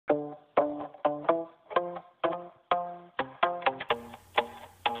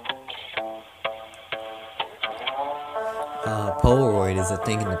Android is a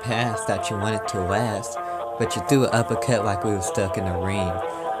thing in the past that you want it to last, but you threw an uppercut like we were stuck in a ring.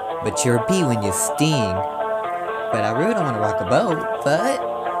 But you're a bee when you sting. But I really don't want to rock a boat,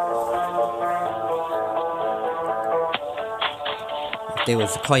 but if they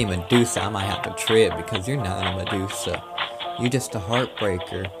was to call you Medusa, I might have to trip because you're not a Medusa. You're just a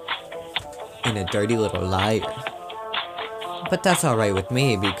heartbreaker and a dirty little liar. But that's alright with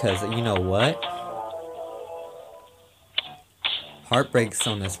me because you know what? Heartbreaks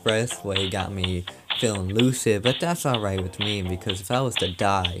on the expressway got me feeling lucid, but that's alright with me because if I was to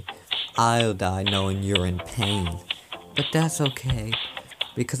die, I'll die knowing you're in pain. But that's okay,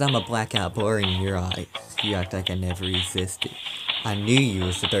 because I'm a blackout blur in your eyes. You act like I never existed. I knew you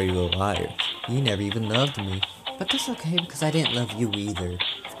was a dirty little liar. You never even loved me. But that's okay because I didn't love you either.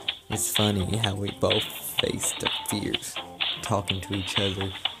 It's funny how we both faced our fears, talking to each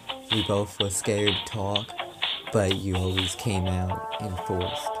other. We both were scared to talk, but you always came out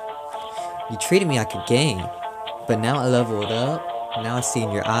enforced. You treated me like a game, but now I leveled up. Now I see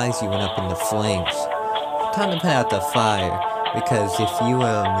in your eyes you went up in the flames. Time to put out the fire, because if you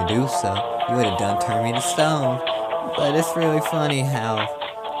were a Medusa, you would have done turned me to stone. But it's really funny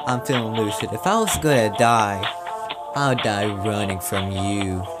how I'm feeling lucid. If I was gonna die, I would die running from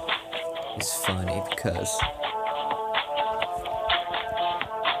you. It's funny because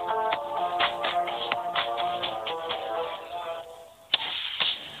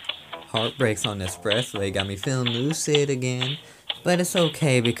heartbreaks on the expressway got me feeling lucid again. But it's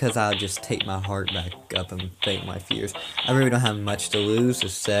okay because I'll just take my heart back up and fake my fears. I really don't have much to lose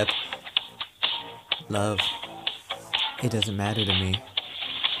except love. It doesn't matter to me.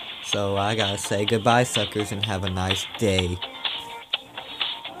 So I gotta say goodbye, suckers, and have a nice day.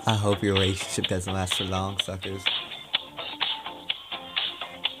 I hope your relationship doesn't last for long, suckers.